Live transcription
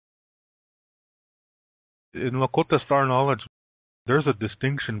In Lakota Star knowledge, there's a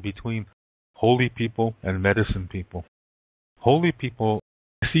distinction between holy people and medicine people. Holy people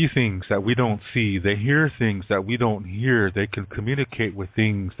see things that we don't see. They hear things that we don't hear. They can communicate with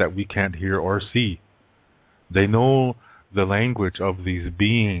things that we can't hear or see. They know the language of these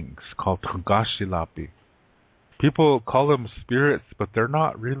beings called Tangashilapi. People call them spirits, but they're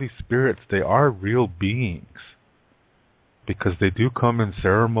not really spirits. They are real beings because they do come in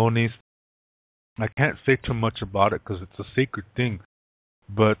ceremonies. I can't say too much about it because it's a sacred thing,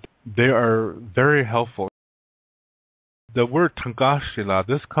 but they are very helpful. The word Tangashila,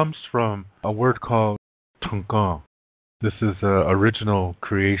 this comes from a word called Tungang. This is an original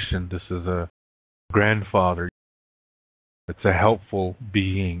creation. This is a grandfather. It's a helpful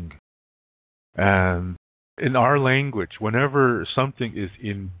being. And in our language, whenever something is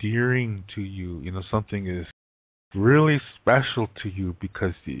endearing to you, something is really special to you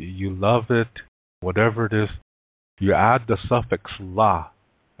because you love it, whatever it is, you add the suffix la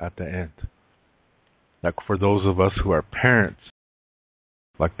at the end. Like for those of us who are parents,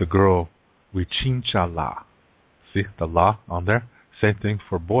 like the girl, we chincha la. See the la on there? Same thing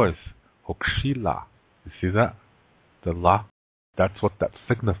for boys. Hokshila. You see that? The la. That's what that's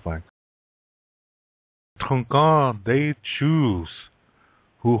signifying. Tungan, they choose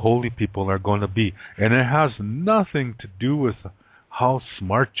who holy people are going to be. And it has nothing to do with how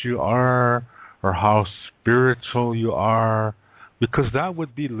smart you are or how spiritual you are, because that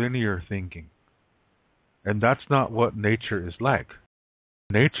would be linear thinking. And that's not what nature is like.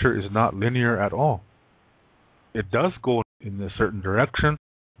 Nature is not linear at all. It does go in a certain direction,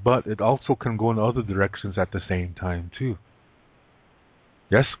 but it also can go in other directions at the same time too.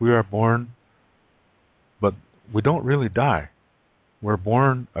 Yes, we are born, but we don't really die. We're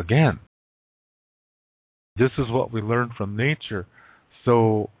born again. This is what we learn from nature.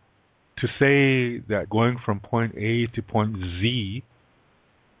 So to say that going from point A to point Z,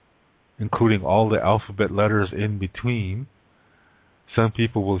 including all the alphabet letters in between, some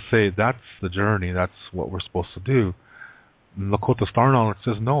people will say that's the journey, that's what we're supposed to do. Lakota Star Knowledge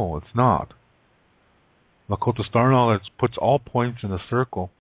says no, it's not. Lakota Star Knowledge puts all points in a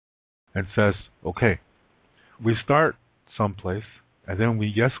circle and says, okay, we start someplace, and then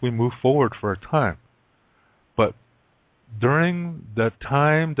we move forward for a time. But during the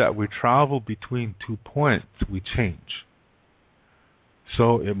time that we travel between 2 points, we change.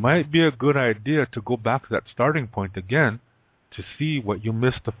 So it might be a good idea to go back to that starting point again to see what you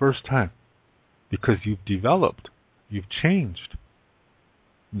missed the first time. Because you've developed, you've changed.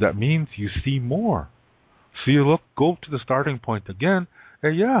 That means you see more. So you go to the starting point again,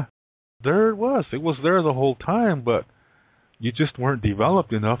 and yeah, there it was. It was there the whole time, but you just weren't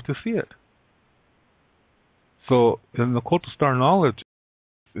developed enough to see it. So in the Lakota Star Knowledge,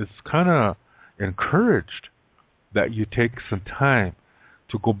 it's kind of encouraged that you take some time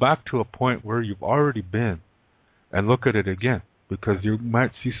to go back to a point where you've already been and look at it again, because you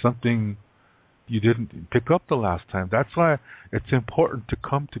might see something you didn't pick up the last time. That's why it's important to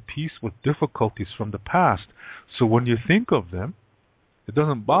come to peace with difficulties from the past. So when you think of them, it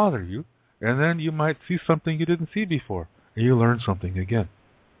doesn't bother you, and then you might see something you didn't see before, and you learn something again.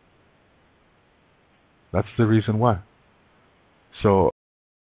 That's the reason why. So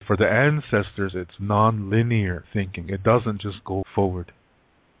for the ancestors, it's non-linear thinking. It doesn't just go forward.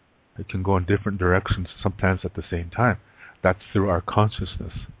 It can go in different directions, sometimes at the same time. That's through our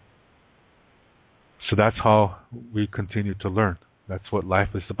consciousness. So that's how we continue to learn. That's what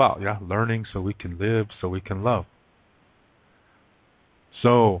life is about, yeah? Learning so we can live, so we can love.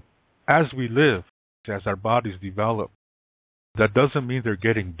 So as we live, as our bodies develop, that doesn't mean they're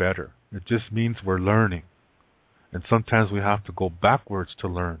getting better. It just means we're learning. And sometimes we have to go backwards to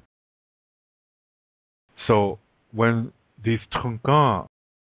learn. So when these Tungan,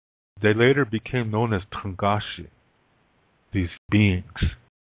 they later became known as Tangashi, these beings,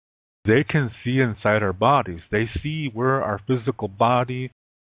 they can see inside our bodies. They see where our physical body,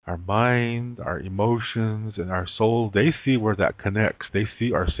 our mind, our emotions, and our soul, they see where that connects. They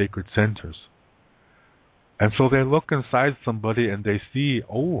see our sacred centers. And so they look inside somebody and they see,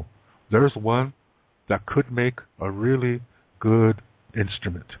 oh, there's one that could make a really good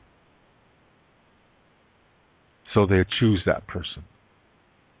instrument. So they choose that person.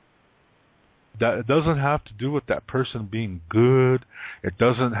 That it doesn't have to do with that person being good. It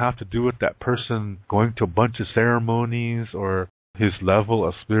doesn't have to do with that person going to a bunch of ceremonies or his level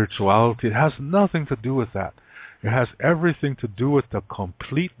of spirituality. It has nothing to do with that. It has everything to do with the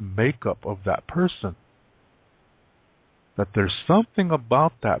complete makeup of that person. That there's something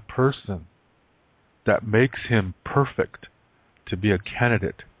about that person that makes him perfect to be a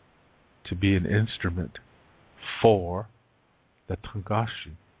candidate, to be an instrument, for the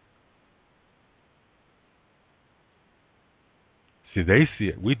Tangashi. See, they see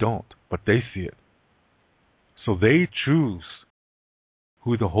it. We don't, but they see it. So they choose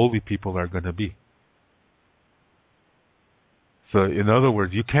who the holy people are going to be. So in other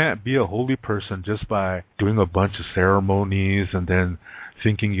words, you can't be a holy person just by doing a bunch of ceremonies and then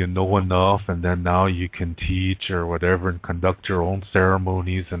thinking you know enough and then now you can teach or whatever and conduct your own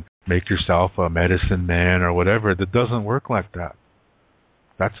ceremonies and make yourself a medicine man or whatever. That doesn't work like that.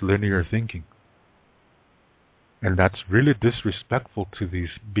 That's linear thinking. And that's really disrespectful to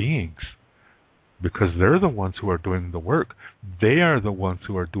these beings because they're the ones who are doing the work. They are the ones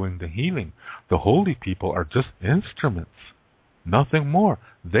who are doing the healing. The holy people are just instruments. Nothing more.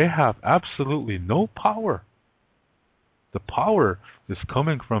 They have absolutely no power. The power is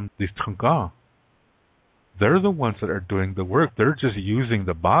coming from these Tanga. They're the ones that are doing the work. They're just using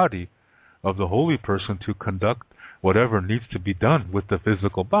the body of the holy person to conduct whatever needs to be done with the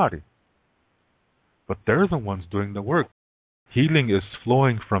physical body. But they're the ones doing the work. Healing is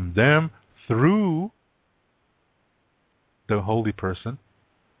flowing from them through the holy person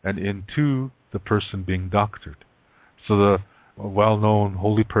and into the person being doctored. So the well-known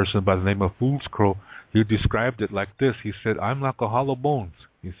holy person by the name of Fool's Crow, he described it like this. He said, I'm like a hollow bones.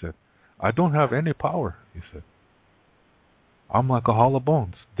 He said, I don't have any power. He said, I'm like a hollow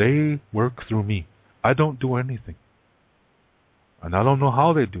bones. They work through me. I don't do anything. And I don't know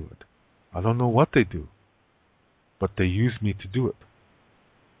how they do it. I don't know what they do. But they use me to do it.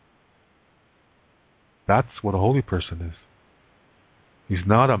 That's what a holy person is. He's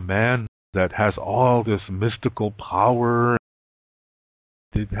not a man that has all this mystical power.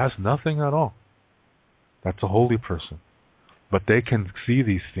 It has nothing at all. That's a holy person. But they can see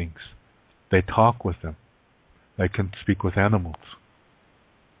these things. They talk with them. They can speak with animals.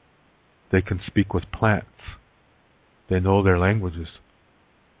 They can speak with plants. They know their languages.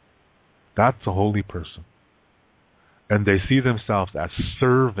 That's a holy person. And they see themselves as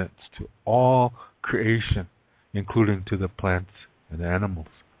servants to all creation, including to the plants and animals.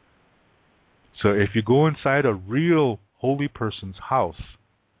 So if you go inside a real holy person's house,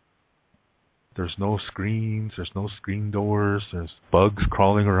 there's no screens, there's no screen doors, there's bugs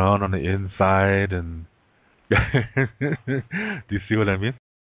crawling around on the inside, and do you see what I mean?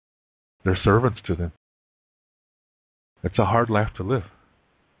 They're servants to them. It's a hard life to live.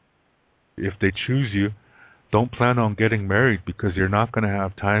 If they choose you, don't plan on getting married because you're not going to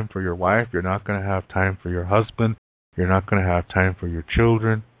have time for your wife, you're not going to have time for your husband, you're not going to have time for your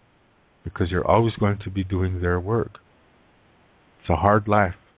children, because you're always going to be doing their work. It's a hard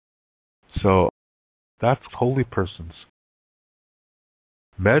life. So that's holy persons.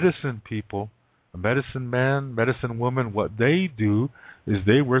 Medicine people, a medicine man, medicine woman, what they do is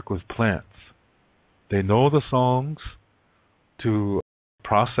they work with plants. They know the songs to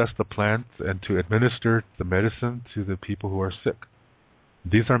process the plants and to administer the medicine to the people who are sick.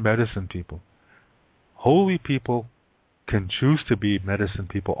 These are medicine people. Holy people can choose to be medicine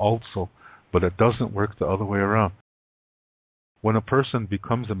people also, but it doesn't work the other way around. When a person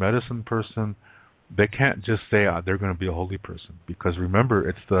becomes a medicine person, they can't just say they're going to be a holy person, because remember,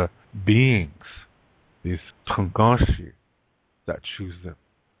 it's the beings, these Tangashi, that choose them.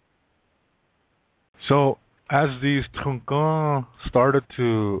 So as these Tanga started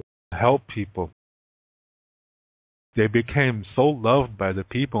to help people, they became so loved by the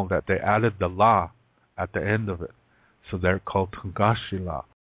people that they added the la at the end of it. So they're called Tangashi la.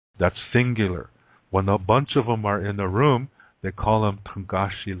 That's singular. When a bunch of them are in a room, they call them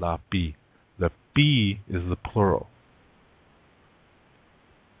Tangashi la bi. The bi is the plural.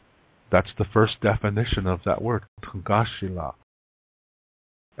 That's the first definition of that word, Tangashi la.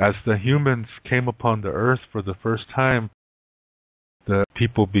 As the humans came upon the earth for the first time, the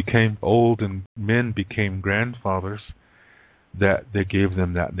people became old and men became grandfathers, that they gave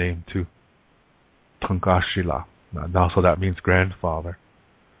them that name too, Tangashi la. Now, so that means grandfather.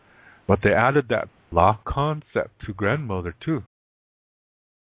 But they added that la concept to grandmother too.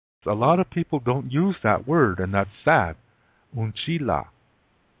 A lot of people don't use that word, and that's sad. Unchi-la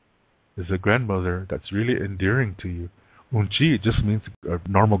is a grandmother that's really endearing to you. Unchi just means a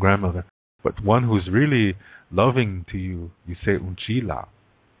normal grandmother. But one who's really loving to you, you say unchi-la.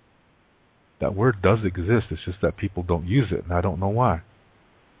 That word does exist, it's just that people don't use it, and I don't know why.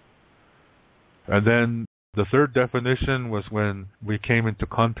 And then the third definition was when we came into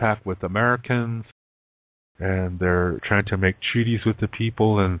contact with Americans, and they're trying to make treaties with the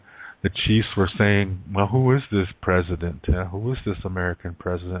people, and the chiefs were saying, well, who is this president? Who is this American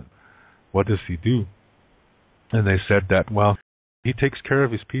president? What does he do? And they said that, well, he takes care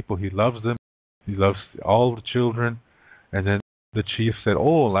of his people, he loves them, He loves all the children. And then the chief said,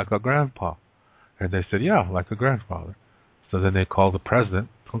 oh, like a grandpa. And they said, yeah, like a grandfather. So then they called the president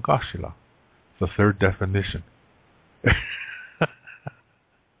Tongashila. The third definition.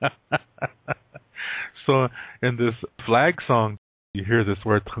 So in this flag song, you hear this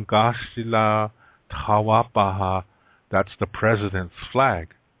word Tongashila Tawapaha. That's the president's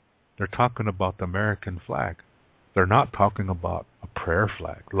flag. They're talking about the American flag. They're not talking about a prayer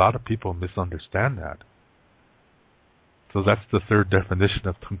flag. A lot of people misunderstand that. So that's the third definition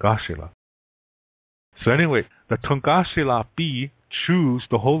of Tongashila. So anyway, the Tongashila Pi choose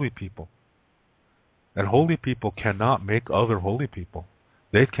the holy people. And holy people cannot make other holy people.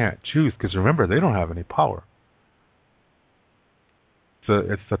 They can't choose, because remember, they don't have any power. So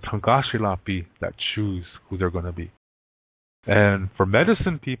it's the Tongashila Pi that choose who they're going to be. And for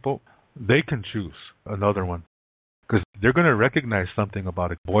medicine people, they can choose another one. Because they're going to recognize something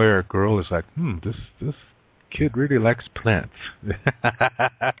about a boy or a girl is like, this kid really likes plants.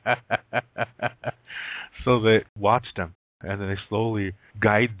 So they watch them, and then they slowly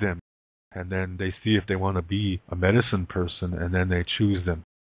guide them. And then they see if they want to be a medicine person, and then they choose them.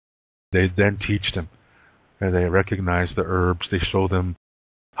 They then teach them, and they recognize the herbs. They show them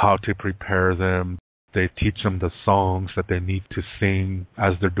how to prepare them. They teach them the songs that they need to sing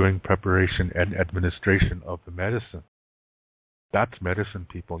as they're doing preparation and administration of the medicine. That's medicine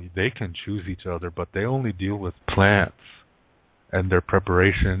people. They can choose each other, but they only deal with plants and their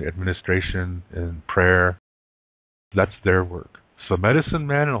preparation, administration, and prayer. That's their work. So medicine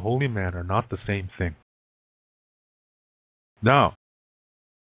man and holy man are not the same thing. Now,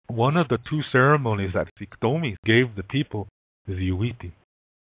 one of the two ceremonies that Iktomi gave the people is Iwipi.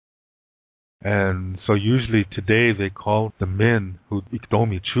 And so usually today they call the men who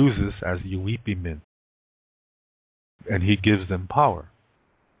Iktomi chooses as Iwipi men. And he gives them power.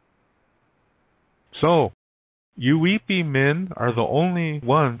 So, Iwipi men are the only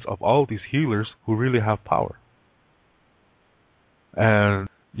ones of all these healers who really have power. And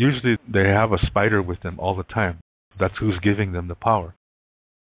usually they have a spider with them all the time. That's who's giving them the power.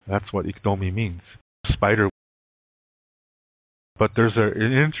 That's what Iktomi means. Spider. But there's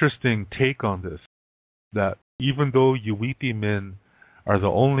an interesting take on this. That even though Iwipi men are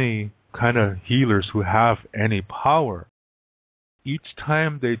the only kind of healers who have any power, each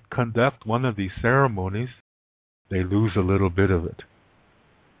time they conduct one of these ceremonies, they lose a little bit of it.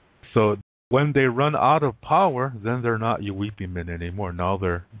 So when they run out of power, then they're not Iwipi men anymore. Now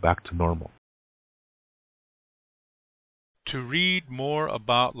they're back to normal. To read more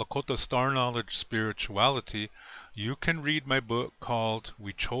about Lakota Star Knowledge spirituality, you can read my book called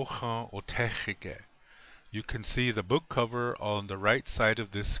Wichocha Otechike. You can see the book cover on the right side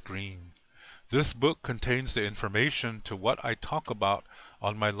of this screen. This book contains the information to what I talk about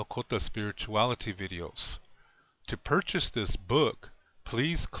on my Lakota spirituality videos. To purchase this book,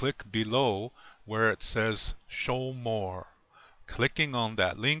 please click below where it says Show More. Clicking on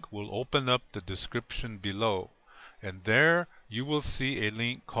that link will open up the description below, and there you will see a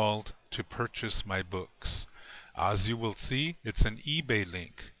link called To Purchase My Books. As you will see, it's an eBay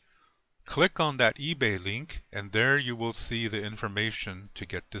link. Click on that eBay link, and there you will see the information to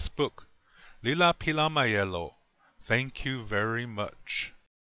get this book. Lila Pilamayelo. Thank you very much.